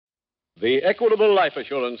The Equitable Life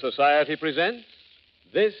Assurance Society presents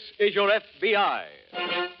This Is Your FBI.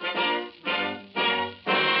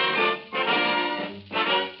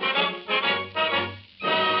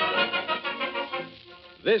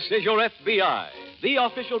 This is Your FBI, the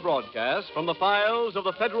official broadcast from the files of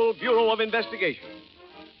the Federal Bureau of Investigation.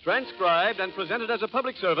 Transcribed and presented as a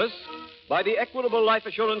public service by the Equitable Life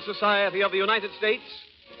Assurance Society of the United States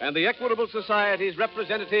and the Equitable Society's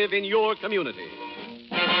representative in your community.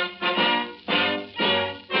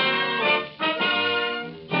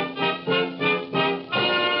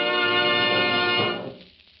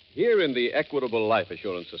 Here in the Equitable Life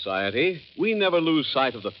Assurance Society, we never lose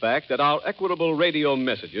sight of the fact that our Equitable radio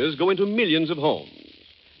messages go into millions of homes.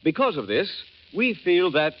 Because of this, we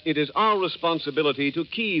feel that it is our responsibility to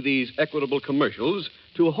key these Equitable commercials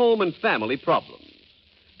to home and family problems.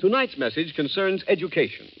 Tonight's message concerns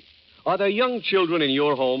education. Are there young children in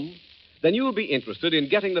your home? Then you'll be interested in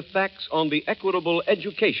getting the facts on the Equitable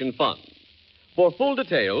Education Fund. For full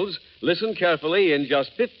details, listen carefully in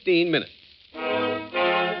just 15 minutes.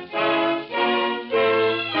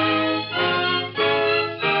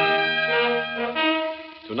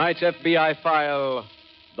 Tonight's FBI file,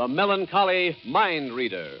 The Melancholy Mind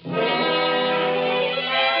Reader.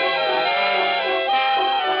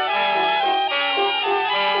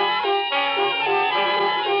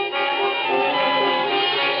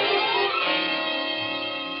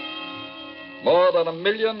 More than 1.5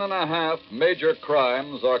 million major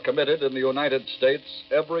crimes are committed in the United States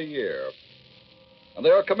every year. And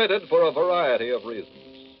they are committed for a variety of reasons.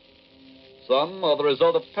 Some are the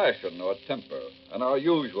result of passion or temper and are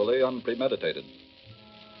usually unpremeditated.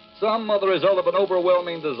 Some are the result of an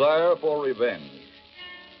overwhelming desire for revenge.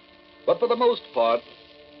 But for the most part,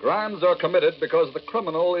 crimes are committed because the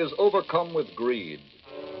criminal is overcome with greed.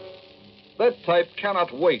 That type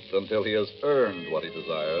cannot wait until he has earned what he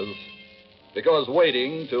desires, because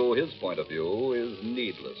waiting, to his point of view, is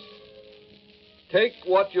needless. Take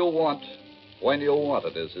what you want when you want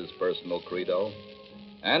it is his personal credo.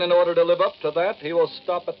 And in order to live up to that, he will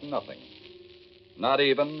stop at nothing. Not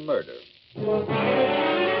even murder.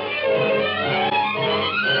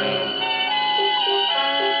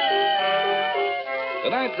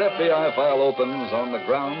 Tonight's FBI file opens on the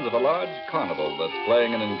grounds of a large carnival that's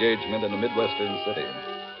playing an engagement in a Midwestern city.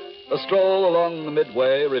 A stroll along the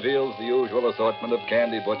midway reveals the usual assortment of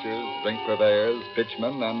candy butchers, drink purveyors,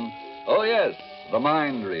 pitchmen, and, oh yes, the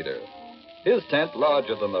mind reader. His tent,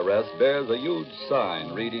 larger than the rest, bears a huge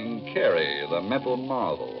sign reading, Carey, the mental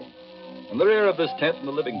marvel. In the rear of this tent in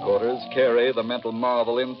the living quarters, Carey, the mental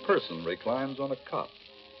marvel in person, reclines on a cot.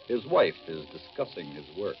 His wife is discussing his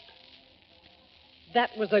work. That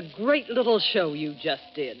was a great little show you just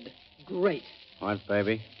did. Great. What,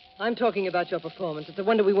 baby? I'm talking about your performance. It's a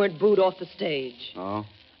wonder we weren't booed off the stage. Oh?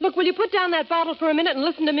 Look, will you put down that bottle for a minute and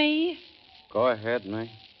listen to me? Go ahead, May.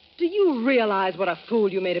 Do you realize what a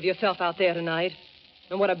fool you made of yourself out there tonight?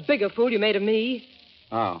 And what a bigger fool you made of me?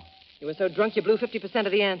 Oh. You were so drunk you blew 50%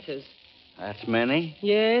 of the answers. That's many?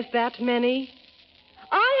 Yes, that many.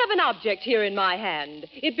 I have an object here in my hand.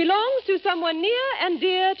 It belongs to someone near and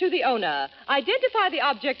dear to the owner. Identify the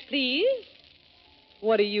object, please.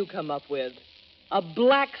 What do you come up with? A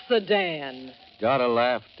black sedan. Gotta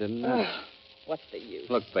laugh, didn't it? What's the use?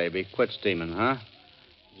 Look, baby, quit steaming, huh?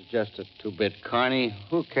 It's just a two-bit carny.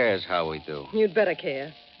 Who cares how we do? You'd better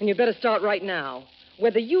care. And you'd better start right now.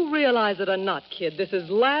 Whether you realize it or not, kid, this is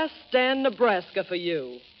Last Stand Nebraska for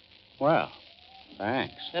you. Well,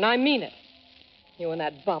 thanks. And I mean it. You and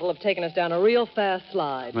that bottle have taken us down a real fast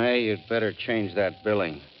slide. May, you'd better change that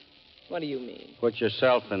billing. What do you mean? Put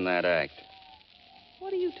yourself in that act.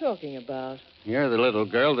 What are you talking about? You're the little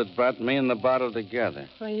girl that brought me and the bottle together.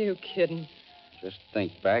 Are you kidding? Just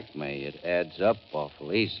think back, May. It adds up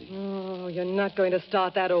awful easy. Oh, you're not going to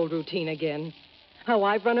start that old routine again. How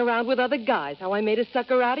I've run around with other guys, how I made a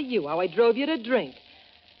sucker out of you, how I drove you to drink.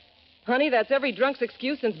 Honey, that's every drunk's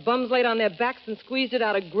excuse since bums laid on their backs and squeezed it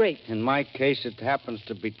out of grapes. In my case, it happens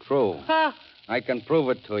to be true. Ha! I can prove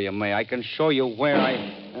it to you, May. I can show you where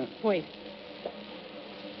I... Wait.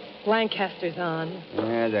 Lancaster's on.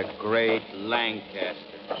 Yeah, the great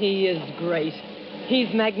Lancaster. He is great.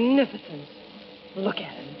 He's magnificent. Look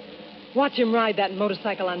at him. Watch him ride that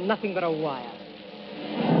motorcycle on nothing but a wire.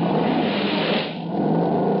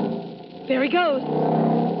 There he goes.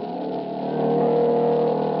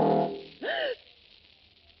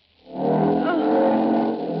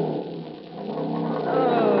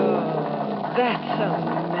 That's a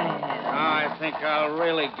man. I think I'll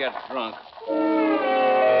really get drunk.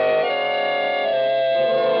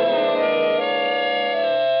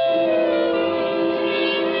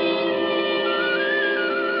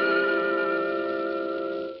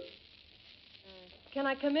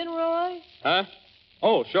 I come in, Roy? Huh?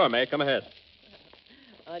 Oh, sure, May. Come ahead.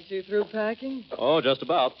 Aren't you through packing? Oh, just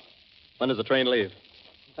about. When does the train leave?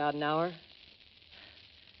 About an hour.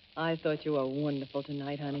 I thought you were wonderful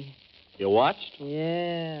tonight, honey. You watched?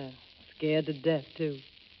 Yeah. Scared to death, too.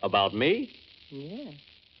 About me? Yeah.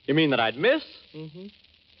 You mean that I'd miss? Mm-hmm.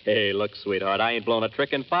 Hey, look, sweetheart, I ain't blown a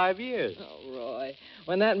trick in 5 years. Oh, Roy.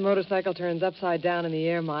 When that motorcycle turns upside down in the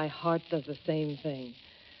air, my heart does the same thing.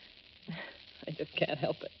 I just can't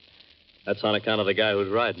help it. That's on account of the guy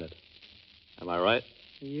who's riding it. Am I right?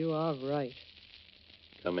 You are right.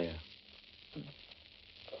 Come here.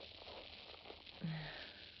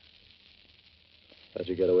 How'd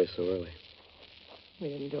you get away so early? We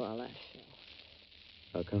didn't do our last show.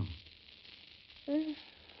 How come?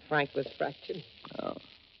 Frank was fractured. Oh.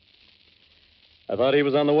 I thought he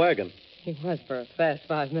was on the wagon. He was for a fast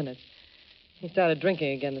 5 minutes. He started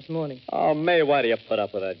drinking again this morning. Oh, May, why do you put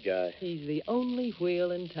up with that guy? He's the only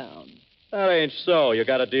wheel in town. That ain't so. You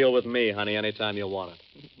got to deal with me, honey, anytime you want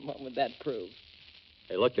it. What would that prove?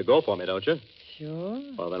 Hey, look, you go for me, don't you? Sure.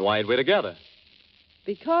 Well, then why ain't we together?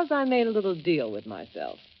 Because I made a little deal with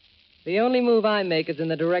myself. The only move I make is in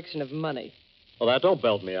the direction of money. Well, that don't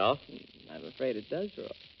belt me out. I'm afraid it does, Roy.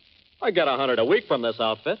 I get $100 a week from this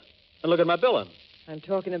outfit. And look at my billing. I'm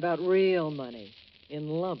talking about real money, in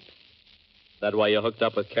lumps. That why you hooked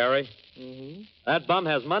up with Carrie? Mm-hmm. That bum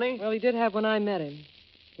has money? Well, he did have when I met him.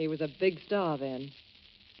 He was a big star then.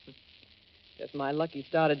 Just my luck he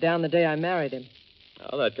started down the day I married him.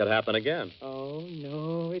 Oh, that could happen again. Oh,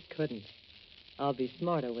 no, it couldn't. I'll be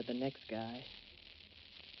smarter with the next guy.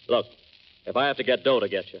 Look, if I have to get dough to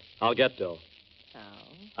get you, I'll get dough.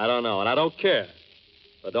 How? I don't know, and I don't care.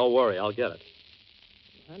 But don't worry, I'll get it.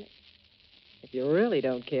 Honey, if you really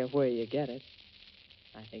don't care where you get it,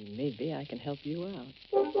 I think maybe I can help you out.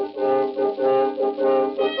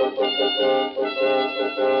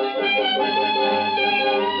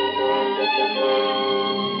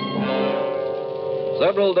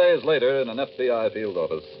 Several days later, in an FBI field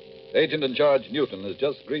office, Agent in Charge Newton is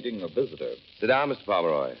just greeting a visitor. Sit down, Mr.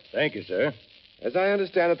 Pomeroy. Thank you, sir. As I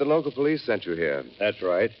understand it, the local police sent you here. That's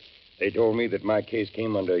right. They told me that my case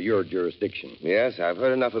came under your jurisdiction. Yes, I've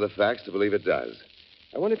heard enough of the facts to believe it does.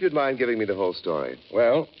 I wonder if you'd mind giving me the whole story.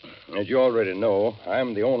 Well, as you already know,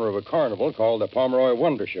 I'm the owner of a carnival called the Pomeroy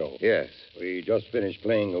Wonder Show. Yes, We just finished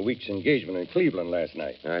playing a week's engagement in Cleveland last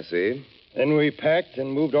night. I see. Then we packed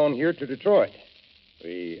and moved on here to Detroit.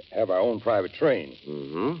 We have our own private train.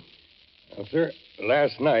 Mm-hmm. Well, sir,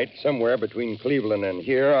 last night, somewhere between Cleveland and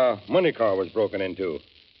here, a money car was broken into.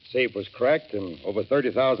 The safe was cracked and over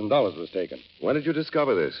 $30,000 was taken. When did you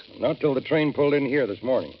discover this? Not till the train pulled in here this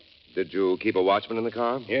morning. Did you keep a watchman in the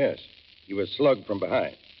car? Yes. He was slugged from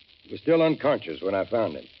behind. He was still unconscious when I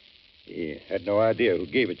found him. He had no idea who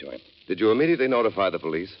gave it to him. Did you immediately notify the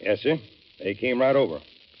police? Yes, sir. They came right over,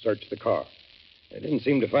 searched the car. They didn't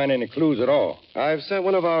seem to find any clues at all. I've sent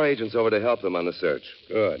one of our agents over to help them on the search.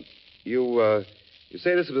 Good. You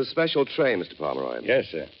say this was a special train, Mr. Pomeroy? Yes,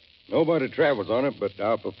 sir. Nobody travels on it but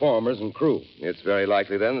our performers and crew. It's very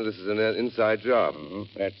likely, then, that this is an inside job.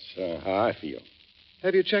 That's how I feel.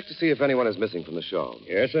 Have you checked to see if anyone is missing from the show?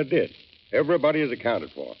 Yes, I did. Everybody is accounted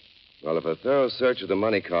for. Well, if a thorough search of the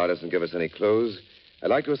money car doesn't give us any clues, I'd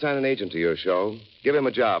like to assign an agent to your show. Give him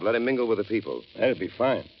a job. Let him mingle with the people. That'd be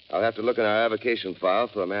fine. I'll have to look in our avocation file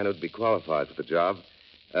for a man who'd be qualified for the job.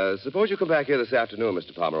 Suppose you come back here this afternoon,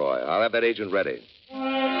 Mr. Pomeroy. I'll have that agent ready.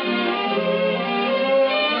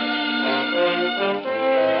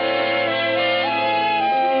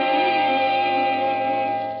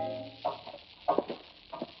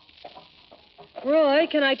 Roy,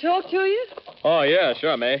 can I talk to you? Oh, yeah,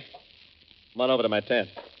 sure, May. Come on over to my tent.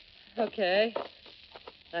 Okay.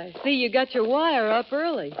 I see you got your wire up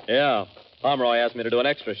early. Yeah. Pomeroy asked me to do an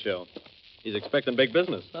extra show. He's expecting big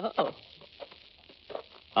business. Oh,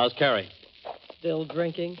 How's Carrie? still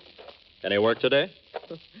drinking? Any work today?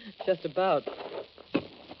 Just about.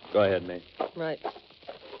 Go ahead, May. Right.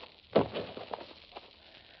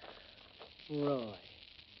 Roy,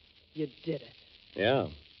 you did it. Yeah.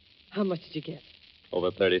 How much did you get? Over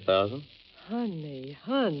 30,000.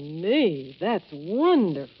 Honey, that's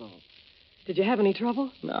wonderful. Did you have any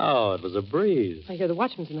trouble? No, it was a breeze. I hear the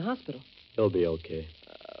watchman's in the hospital. He'll be okay.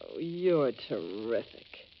 Oh, you're terrific.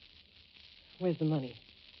 Where's the money?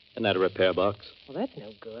 In that repair box. Well, that's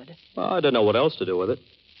no good. Well, I don't know what else to do with it.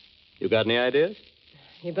 You got any ideas?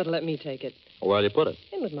 You better let me take it. Or where'll you put it?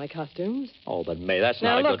 In with my costumes. Oh, but May, that's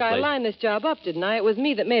Now, not a look, good place. I lined this job up, didn't I? It was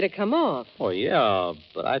me that made it come off. Oh, yeah,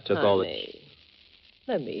 but I took all the... Honey,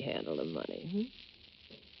 let me handle the money.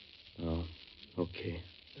 Oh, okay.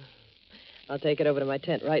 I'll take it over to my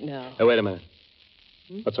tent right now. Hey, wait a minute.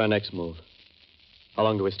 What's our next move? How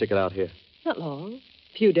long do we stick it out here? Not long.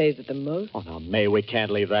 A few days at the most. Oh, now, May, we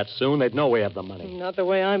can't leave that soon. They'd know we have the money. Not the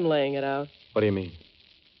way I'm laying it out. What do you mean?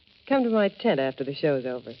 Come to my tent after the show's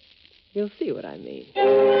over. You'll see what I mean.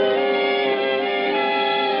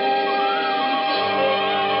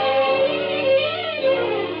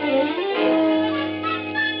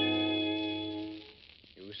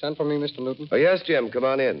 You sent for me, Mr. Newton? Oh, yes, Jim. Come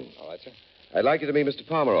on in. All right, sir. I'd like you to meet Mr.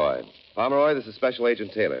 Pomeroy. Pomeroy, this is Special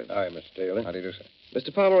Agent Taylor. Hi, Mr. Taylor. How do you do, sir?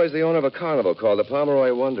 Mr. Pomeroy is the owner of a carnival called the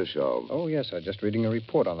Pomeroy Wonder Show. Oh, yes, sir. Just reading a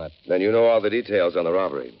report on that. Then you know all the details on the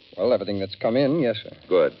robbery. Well, everything that's come in, yes, sir.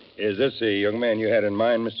 Good. Is this the young man you had in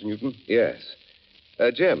mind, Mr. Newton? Yes.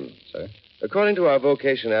 Jim. Sir? According to our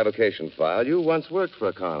vocation avocation file, you once worked for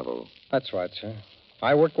a carnival. That's right, sir.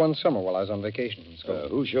 I worked one summer while I was on vacation in school.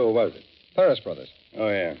 Whose show was it? Paris Brothers. Oh,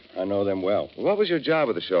 yeah. I know them well. What was your job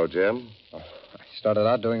with the show, Jim? Oh, I started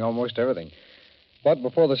out doing almost everything. But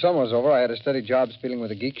before the summer was over, I had a steady job spieling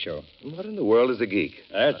with a geek show. What in the world is a geek?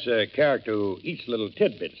 That's a character who eats little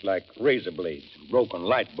tidbits like razor blades and broken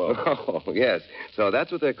light bulbs. Oh, yes. So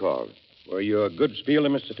that's what they're called. Were you a good spieler,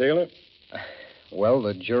 Mr. Taylor? Well,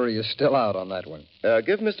 the jury is still out on that one.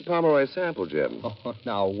 Give Mr. Pomeroy a sample, Jim. Oh,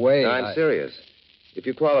 now, wait. I'm serious. If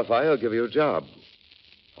you qualify, he'll give you a job.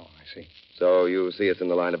 Oh, I see. So you see it's in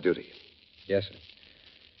the line of duty. Yes,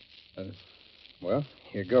 sir. Well,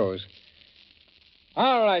 here goes.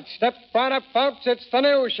 All right, step right up, folks. It's the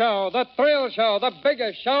new show, the thrill show, the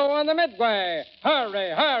biggest show on the Midway.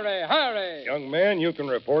 Hurry, hurry, hurry. Young man, you can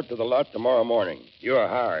report to the lot tomorrow morning. You're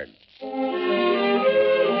hired.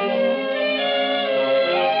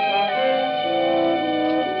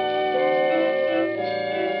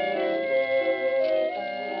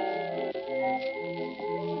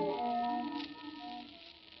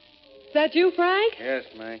 Is that you, Frank? Yes,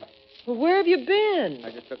 May. Well, where have you been?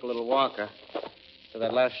 I just took a little walk. To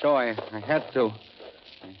that last show, I had to.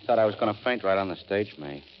 I thought I was going to faint right on the stage,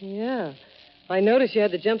 May. Yeah. I noticed you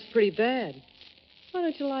had the jumps pretty bad. Why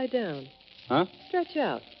don't you lie down? Huh? Stretch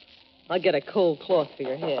out. I'll get a cold cloth for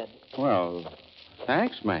your head. Well,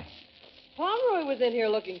 thanks, May. Pomeroy was in here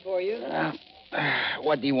looking for you.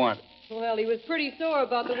 What do you want? Well, he was pretty sore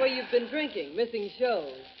about the way you've been drinking, missing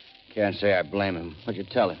shows. Can't say I blame him. What'd you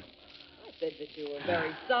tell him? I said that you were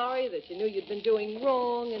very sorry, that you knew you'd been doing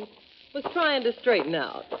wrong, and was trying to straighten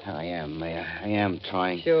out. I am, May. I am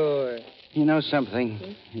trying. Sure. You know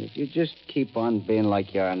something? If you just keep on being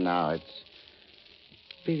like you are now, it's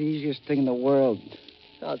be the easiest thing in the world.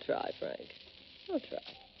 I'll try, Frank. I'll try.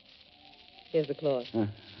 Here's the cloth.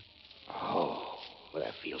 Oh, well,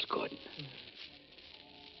 that feels good.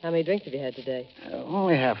 How many drinks have you had today?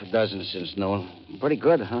 Only half a dozen since noon. Pretty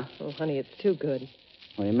good, huh? Oh, honey, it's too good.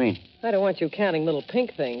 What do you mean? I don't want you counting little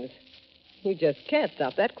pink things. You just can't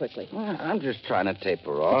stop that quickly. Well, I'm just trying to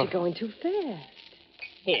taper But off. you're going too fast.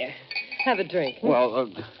 Here, have a drink. Well,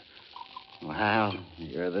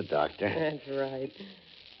 you're the doctor. That's right.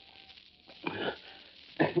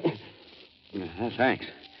 Thanks.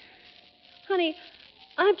 Honey,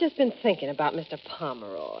 I've just been thinking about Mr.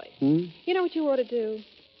 Pomeroy. You know what you ought to do?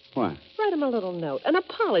 What? Write him a little note, an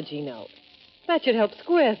apology note. That should help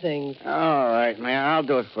square things. All right, man. I'll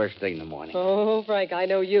do it first thing in the morning. Oh, Frank, I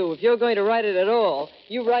know you. If you're going to write it at all,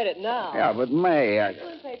 you write it now. Yeah, but May,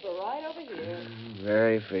 Paper right over here.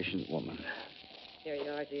 Very efficient woman. Here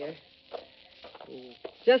you are, dear.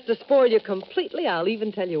 Just to spoil you completely, I'll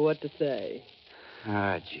even tell you what to say.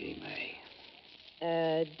 Ah, gee,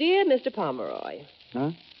 May. Dear Mr. Pomeroy.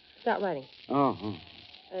 Huh? Start writing. Oh.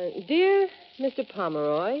 Dear Mr.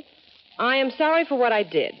 Pomeroy, I am sorry for what I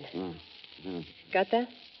did. Got that?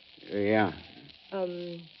 Yeah.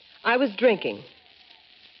 I was drinking.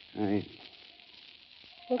 I...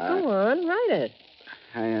 Well, go on, write it.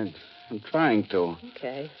 I'm trying to.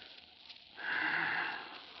 Okay.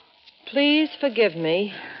 Please forgive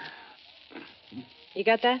me. You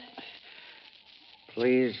got that?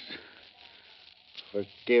 Please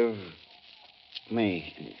forgive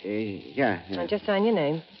me. Yeah. I'll just sign your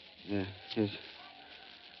name.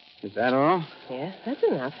 Is that all? Yeah, that's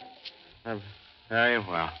enough. Very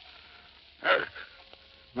well.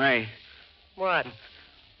 May. What?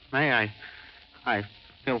 May, I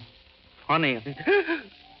feel funny.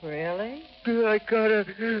 Really? I gotta...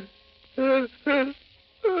 Can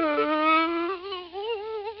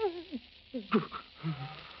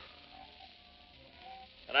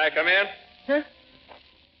I come in? Huh?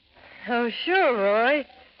 Oh, sure, Roy.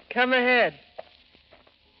 Come ahead.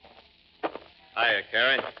 Hiya,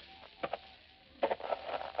 Carrie.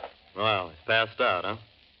 Well, he's passed out, huh?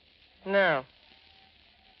 No.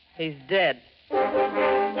 He's dead.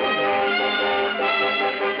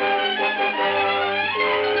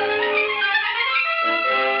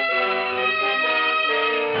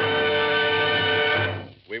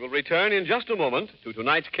 return in just a moment to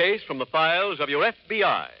tonight's case from the files of your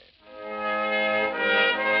FBI.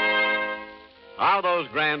 How those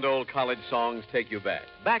grand old college songs take you back.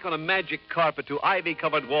 Back on a magic carpet to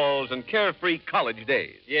ivy-covered walls and carefree college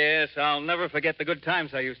days. Yes, I'll never forget the good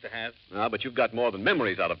times I used to have. Ah, but you've got more than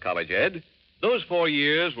memories out of college, Ed. Those 4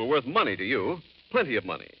 years were worth money to you. Plenty of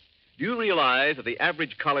money. Do you realize that the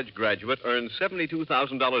average college graduate earns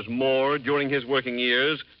 $72,000 more during his working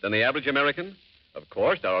years than the average American? Of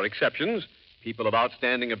course, there are exceptions. People of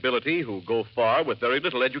outstanding ability who go far with very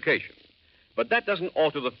little education. But that doesn't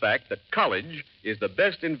alter the fact that college is the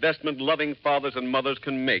best investment loving fathers and mothers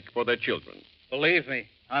can make for their children. Believe me,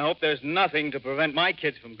 I hope there's nothing to prevent my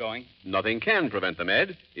kids from going. Nothing can prevent them,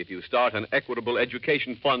 Ed, if you start an equitable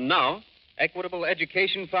education fund now. Equitable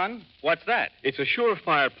Education Fund? What's that? It's a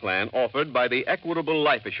surefire plan offered by the Equitable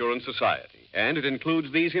Life Assurance Society, and it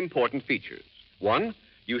includes these important features. 1,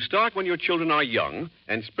 you start when your children are young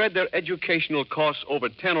and spread their educational costs over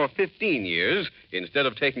 10 or 15 years instead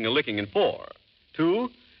of taking a licking in 4. 2,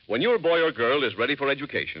 when your boy or girl is ready for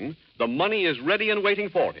education, the money is ready and waiting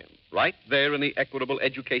for him, right there in the Equitable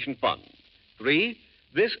Education Fund. 3,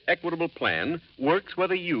 this equitable plan works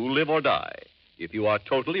whether you live or die. If you are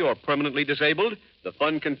totally or permanently disabled, the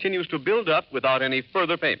fund continues to build up without any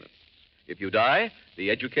further payments. If you die, the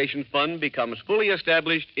education fund becomes fully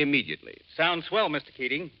established immediately. Sounds swell, Mr.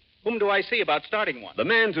 Keating. Whom do I see about starting one? The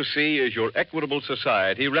man to see is your Equitable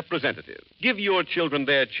Society representative. Give your children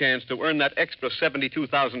their chance to earn that extra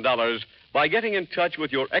 $72,000 by getting in touch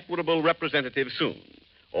with your Equitable representative soon.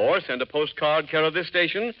 Or send a postcard care of this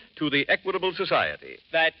station to the Equitable Society.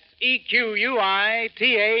 That's EQUITABLE.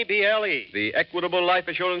 The Equitable Life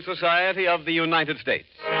Assurance Society of the United States.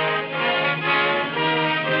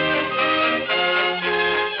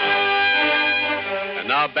 And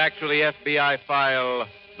now back to the FBI file,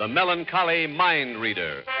 The Melancholy Mind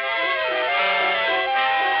Reader.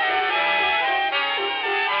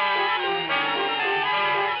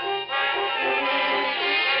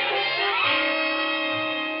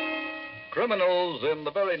 Criminals, in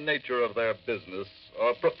the very nature of their business,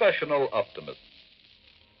 are professional optimists.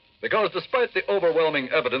 Because despite the overwhelming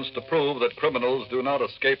evidence to prove that criminals do not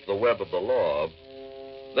escape the web of the law,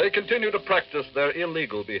 they continue to practice their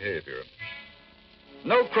illegal behavior.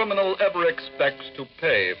 No criminal ever expects to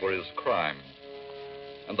pay for his crime.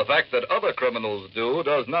 And the fact that other criminals do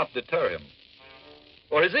does not deter him.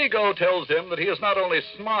 For his ego tells him that he is not only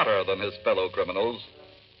smarter than his fellow criminals,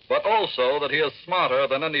 but also that he is smarter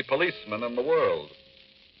than any policeman in the world.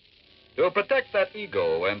 To protect that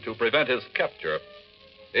ego and to prevent his capture,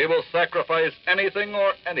 he will sacrifice anything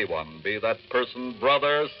or anyone, be that person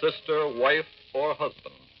brother, sister, wife, or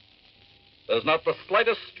husband. There's not the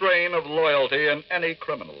slightest strain of loyalty in any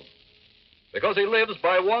criminal, because he lives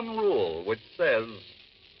by one rule, which says,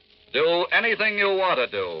 do anything you want to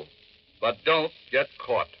do, but don't get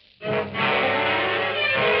caught.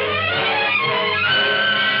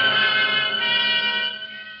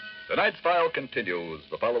 Tonight's file continues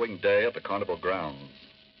the following day at the Carnival grounds.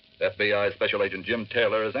 FBI Special Agent Jim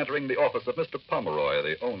Taylor is entering the office of Mr. Pomeroy,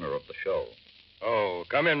 the owner of the show. Oh,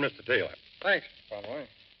 come in, Mr. Taylor. Thanks, Pomeroy.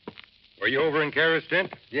 Were you over in Kara's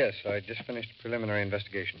tent? Yes, I just finished a preliminary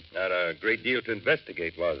investigation. Not a great deal to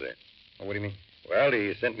investigate, was there? What do you mean? Well,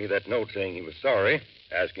 he sent me that note saying he was sorry,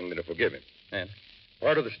 asking me to forgive him. And?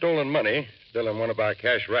 Part of the stolen money, still in one of our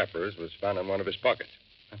cash wrappers, was found in one of his pockets.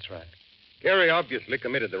 That's right. Gary obviously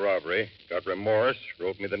committed the robbery, got remorse,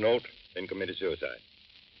 wrote me the note, then committed suicide.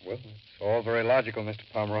 Well, it's all very logical, Mr.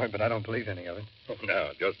 Pomeroy, but I don't believe any of it. Oh, now,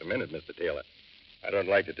 just a minute, Mr. Taylor. I don't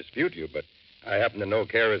like to dispute you, but I happen to know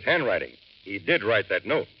Kara's handwriting. He did write that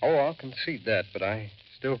note. Oh, I'll concede that, but I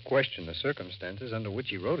still question the circumstances under which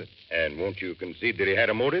he wrote it. And won't you concede that he had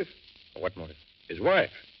a motive? What motive? His wife.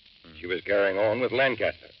 She was carrying on with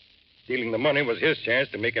Lancaster. Stealing the money was his chance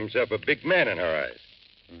to make himself a big man in her eyes.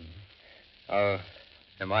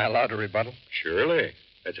 Am I allowed to rebuttal? Surely.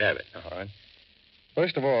 Let's have it. All right.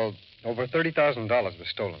 First of all, over $30,000 was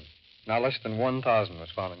stolen. Now, less than $1,000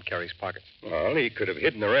 was found in Carey's pockets. Well, he could have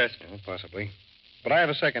hidden the rest. Possibly. But I have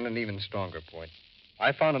a second and even stronger point.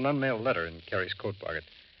 I found an unmailed letter in Carey's coat pocket.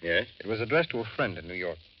 Yes? It was addressed to a friend in New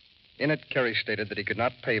York. In it, Carey stated that he could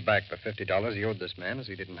not pay back the $50 he owed this man as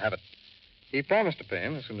he didn't have it. He promised to pay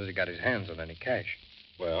him as soon as he got his hands on any cash.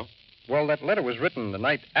 Well? Well, that letter was written the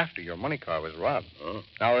night after your money car was robbed. Oh.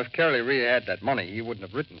 Now, if Carey really had that money, he wouldn't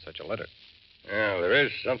have written such a letter. Well, there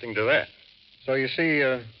is something to that. So, you see,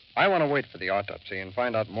 I want to wait for the autopsy and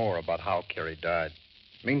find out more about how Carey died.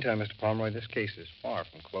 Meantime, Mr. Pomeroy, this case is far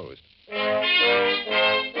from closed.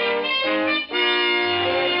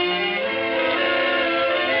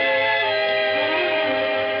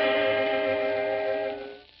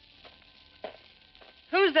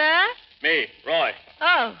 Me, Roy.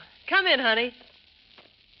 Oh, come in, honey.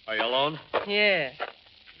 Are you alone? Yeah.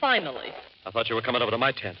 Finally. I thought you were coming over to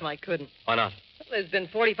my tent. I couldn't. Why not? Well, there's been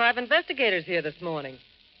 45 investigators here this morning,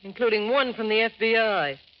 including one from the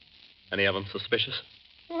FBI. Any of them suspicious?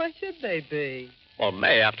 Why should they be? Well,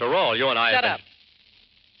 May, after all, you and I Shut have up.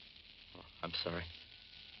 Oh, I'm sorry.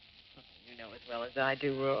 You know as well as I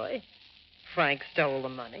do, Roy. Frank stole the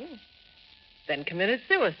money, then committed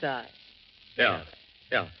suicide. Yeah.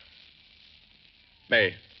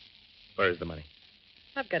 May, where is the money?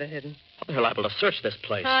 I've got it hidden. They're liable to search this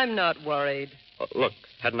place. I'm not worried. Look,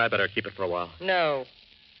 hadn't I better keep it for a while? No.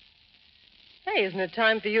 Hey, isn't it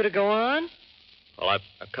time for you to go on? Well,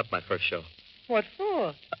 I've cut my first show. What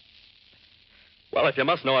for? Well, if you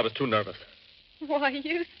must know, I was too nervous. Why,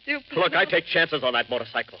 you stupid... Look, I take chances on that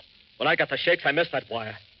motorcycle. When I got the shakes, I missed that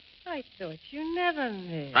wire. I thought you never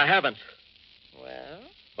missed. I haven't. Well?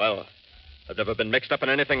 Well, I've never been mixed up in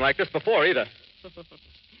anything like this before, either.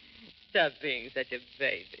 Stop being such a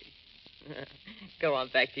baby. Go on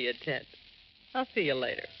back to your tent. I'll see you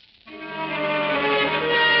later.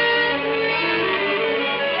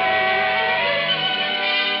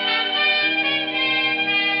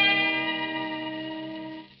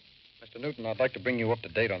 Mr. Newton, I'd like to bring you up to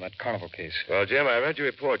date on that carnival case. Well, Jim, I read your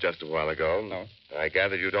report just a while ago. No. I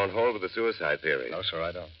gather you don't hold with the suicide theory. No, sir,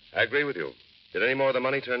 I don't. I agree with you. Did any more of the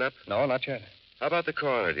money turn up? No, not yet. How about the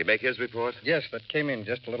coroner? Did he make his report? Yes, that came in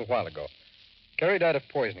just a little while ago. Carrie died of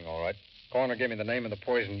poisoning, all right. Coroner gave me the name of the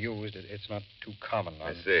poison used. It's not too common.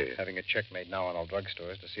 I see. Having a check made now on all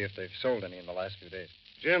drugstores to see if they've sold any in the last few days.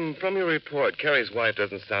 Jim, from your report, Carrie's wife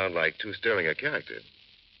doesn't sound like too sterling a character.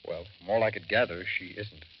 Well, more I could gather, she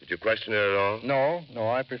isn't. Did you question her at all? No.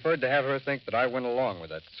 I preferred to have her think that I went along with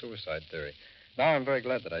that suicide theory. Now I'm very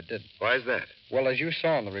glad that I did. Why is that? Well, as you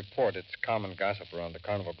saw in the report, it's common gossip around the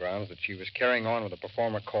carnival grounds that she was carrying on with a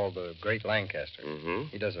performer called the Great Lancaster. Mm-hmm.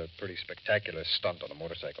 He does a pretty spectacular stunt on a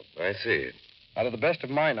motorcycle. I see. Now, to the best of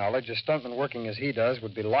my knowledge, a stuntman working as he does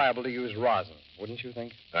would be liable to use rosin, wouldn't you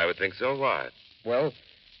think? I would think so. Why? Well,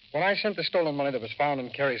 when I sent the stolen money that was found in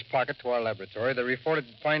Carrie's pocket to our laboratory, they reported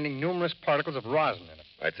finding numerous particles of rosin in it.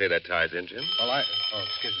 I'd say that ties in, Jim. Well, Oh,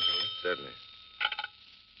 excuse me, sir. Certainly.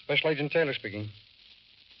 Special Agent Taylor speaking.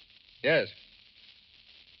 Yes.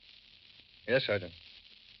 Yes, Sergeant.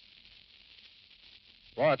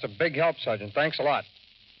 Well, it's a big help, Sergeant. Thanks a lot.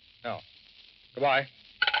 No. Goodbye.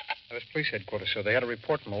 That was police headquarters, sir. They had a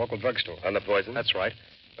report from a local drugstore. On the poison? That's right.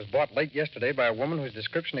 It was bought late yesterday by a woman whose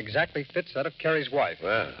description exactly fits that of Carrie's wife.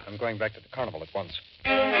 Well. I'm going back to the carnival at once.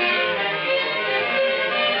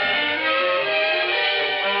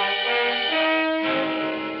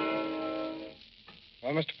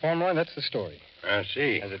 Well, Mr. Pomeroy, that's the story. I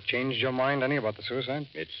see. Has it changed your mind any about the suicide?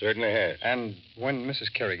 It certainly has. And when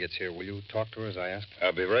Mrs. Carey gets here, will you talk to her as I asked?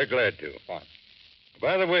 I'll be very glad to. Fine.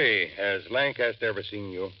 By the way, has Lancaster ever seen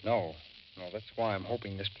you? No, that's why I'm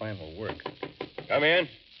hoping this plan will work. Come in.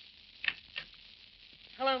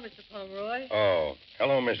 Hello, Mr. Pomeroy. Oh,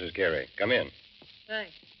 hello, Mrs. Carey. Come in.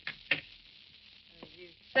 Thanks. You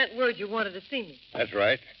sent word you wanted to see me. That's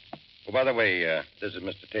right. Oh, by the way, this is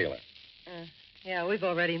Mr. Taylor. Yeah, we've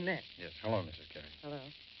already met. Yes, hello, Mrs. Carey. Hello.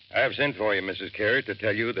 I've sent for you, Mrs. Carey, to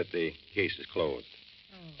tell you that the case is closed.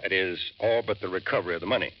 Oh. That is, all but the recovery of the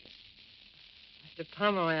money. Mr.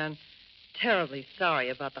 Pomeroy, I'm terribly sorry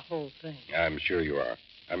about the whole thing. I'm sure you are.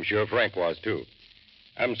 I'm sure Frank was, too.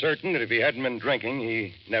 I'm certain that if he hadn't been drinking,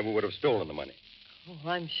 he never would have stolen the money. Oh,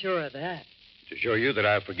 I'm sure of that. To show you that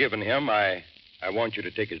I've forgiven him, I want you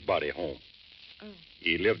to take his body home. Oh.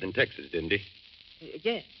 He lived in Texas, didn't he?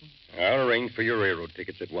 Yes. I'll arrange for your railroad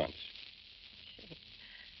tickets at once.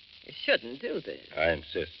 You shouldn't do this. I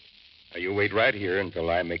insist. Now, you wait right here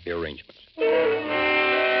until I make the arrangements.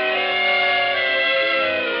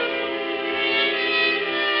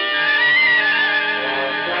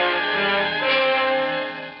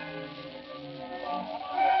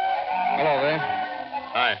 Hello there.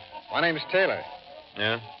 Hi. My name's Taylor.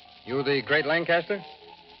 Yeah? You the Great Lancaster?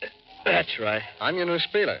 That's right. I'm your new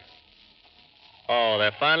spieler. Oh,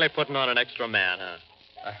 they're finally putting on an extra man, huh?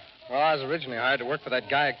 Well, I was originally hired to work for that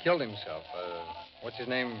guy who killed himself. What's his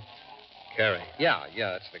name? Carey. Yeah,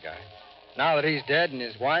 that's the guy. Now that he's dead and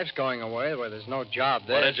his wife's going away, where there's no job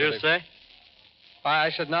there. What did you say? I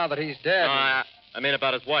said now that he's dead. No, I mean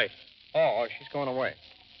about his wife. Oh, she's going away.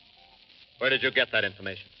 Where did you get that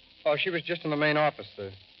information? Oh, she was just in the main office.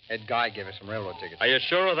 The head guy gave her some railroad tickets. Are you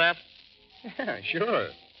sure of that? Yeah, sure.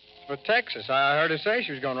 For Texas. I heard her say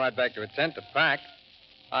she was going right back to her tent to pack.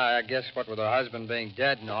 I guess what with her husband being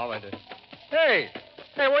dead and all, Hey,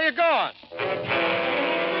 where you going?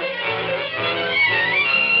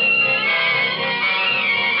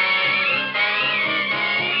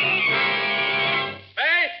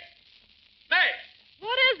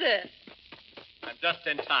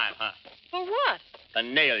 in time, huh? For what? To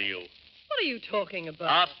nail you. What are you talking about?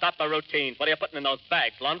 I'll stop the routine. What are you putting in those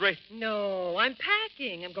bags? Laundry? No, I'm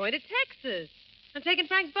packing. I'm going to Texas. I'm taking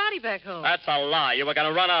Frank's body back home. That's a lie. You were going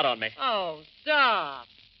to run out on me. Oh, stop.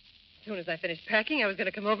 As soon as I finished packing, I was going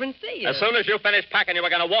to come over and see you. As soon as you finished packing, you were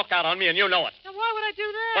going to walk out on me, and you know it. Now, why would I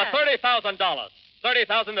do that? For $30,000.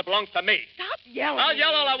 $30,000 that belongs to me. Stop yelling. I'll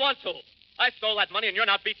yell all I want to. I stole that money, and you're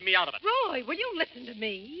not beating me out of it. Roy, will you listen to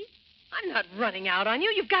me? I'm not running out on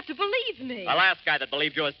you. You've got to believe me. The last guy that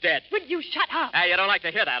believed you is dead. Will you shut up? Hey, you don't like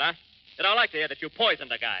to hear that, huh? You don't like to hear that you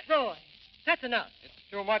poisoned a guy. Roy, that's enough. It's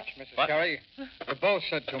too much, Mrs. What? Carey. You both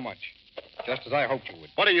said too much. Just as I hoped you would.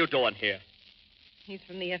 What are you doing here? He's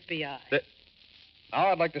from the FBI. Now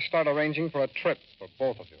I'd like to start arranging for a trip for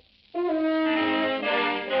both of you.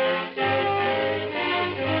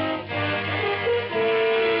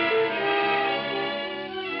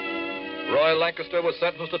 Roy Lancaster was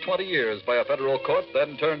sentenced to 20 years by a federal court,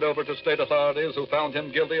 then turned over to state authorities who found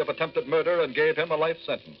him guilty of attempted murder and gave him a life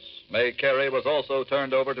sentence. May Carey was also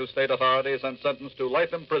turned over to state authorities and sentenced to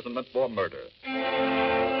life imprisonment for murder.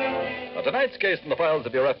 Now, tonight's case in the files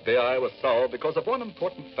of your FBI was solved because of one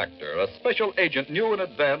important factor. A special agent knew in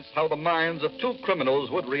advance how the minds of two criminals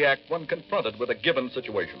would react when confronted with a given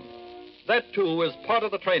situation. That, too, is part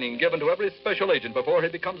of the training given to every special agent before he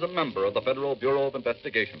becomes a member of the Federal Bureau of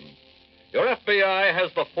Investigation. Your FBI has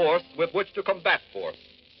the force with which to combat force.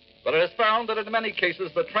 But it has found that in many cases,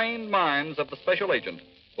 the trained minds of the special agent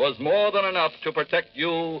was more than enough to protect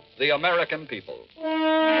you, the American people.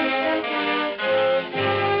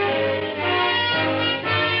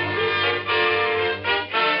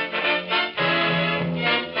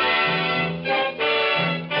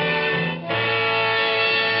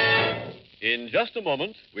 In just a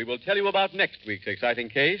moment, we will tell you about next week's exciting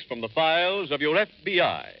case from the files of your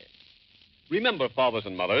FBI. Remember, fathers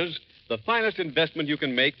and mothers, the finest investment you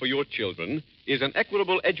can make for your children is an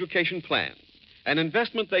equitable education plan, an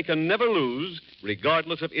investment they can never lose,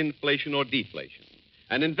 regardless of inflation or deflation,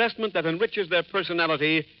 an investment that enriches their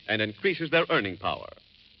personality and increases their earning power.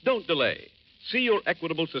 Don't delay. See your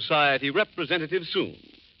Equitable Society representative soon,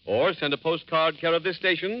 or send a postcard care of this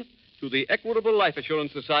station to the Equitable Life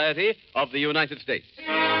Assurance Society of the United States.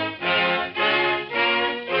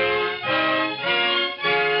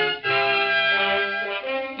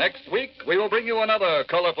 Next week, we will bring you another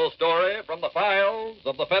colorful story from the files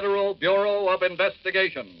of the Federal Bureau of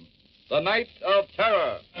Investigation, The Night of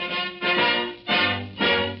Terror.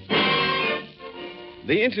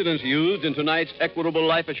 The incidents used in tonight's Equitable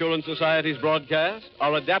Life Assurance Society's broadcast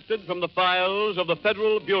are adapted from the files of the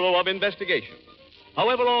Federal Bureau of Investigation.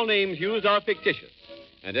 However, all names used are fictitious,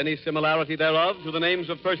 and any similarity thereof to the names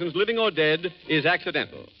of persons living or dead is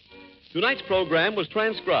accidental. Tonight's program was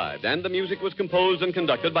transcribed, and the music was composed and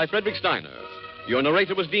conducted by Frederick Steiner. Your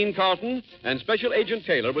narrator was Dean Carlton, and Special Agent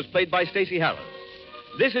Taylor was played by Stacey Harris.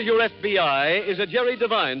 This Is Your FBI is a Jerry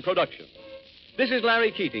Devine production. This is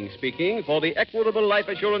Larry Keating speaking for the Equitable Life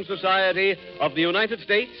Assurance Society of the United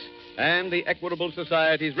States and the Equitable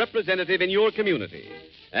Society's representative in your community,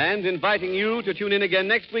 and inviting you to tune in again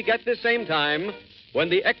next week at this same time when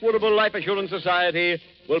the Equitable Life Assurance Society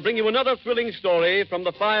will bring you another thrilling story from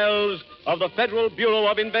the files of the Federal Bureau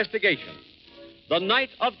of Investigation. The Night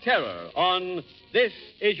of Terror on This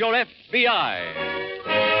Is Your FBI.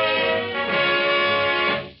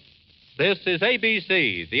 This is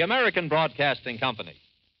ABC, the American Broadcasting Company.